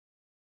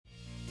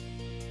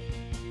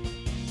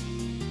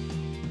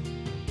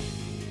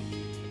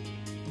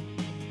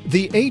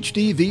The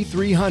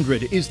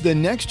HDV300 is the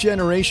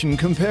next-generation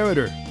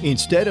comparator.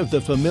 Instead of the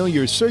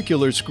familiar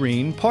circular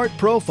screen, part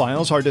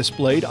profiles are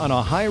displayed on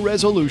a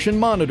high-resolution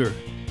monitor.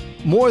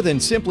 More than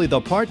simply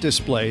the part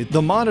display,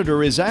 the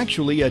monitor is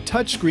actually a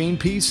touchscreen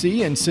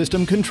PC and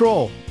system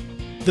control.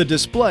 The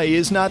display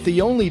is not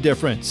the only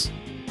difference.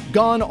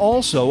 Gone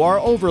also are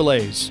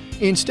overlays.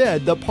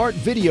 Instead, the part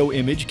video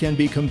image can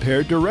be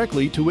compared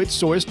directly to its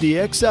source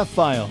DXF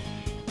file.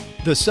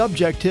 The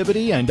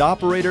subjectivity and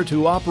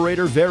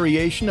operator-to-operator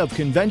variation of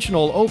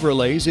conventional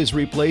overlays is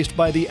replaced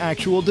by the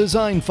actual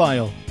design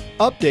file.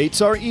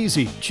 Updates are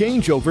easy,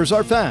 changeovers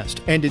are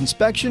fast, and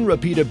inspection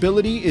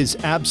repeatability is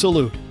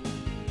absolute.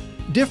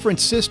 Different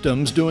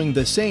systems doing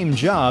the same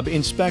job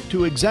inspect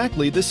to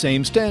exactly the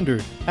same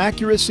standard.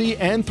 Accuracy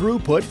and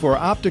throughput for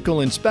optical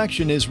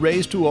inspection is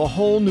raised to a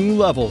whole new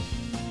level.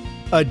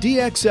 A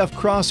DXF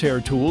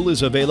crosshair tool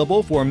is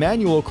available for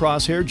manual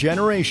crosshair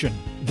generation.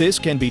 This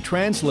can be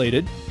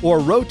translated or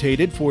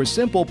rotated for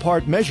simple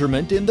part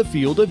measurement in the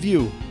field of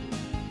view.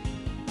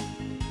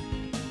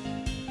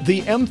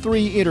 The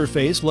M3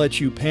 interface lets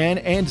you pan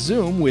and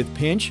zoom with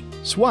pinch,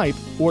 swipe,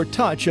 or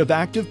touch of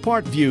active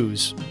part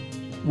views.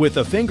 With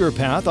a finger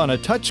path on a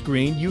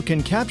touchscreen, you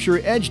can capture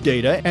edge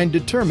data and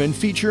determine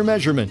feature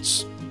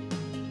measurements.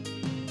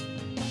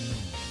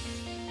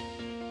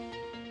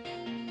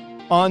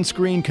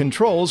 On-screen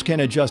controls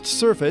can adjust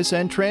surface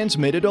and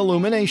transmitted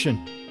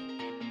illumination.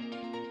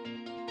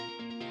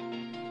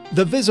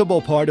 The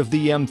visible part of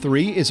the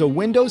M3 is a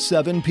Windows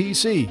 7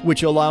 PC,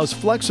 which allows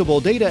flexible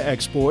data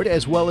export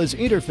as well as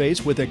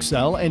interface with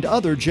Excel and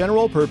other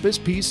general-purpose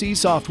PC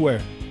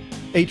software.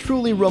 A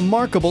truly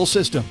remarkable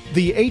system,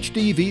 the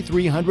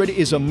HDV300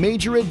 is a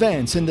major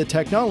advance in the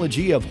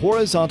technology of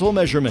horizontal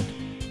measurement.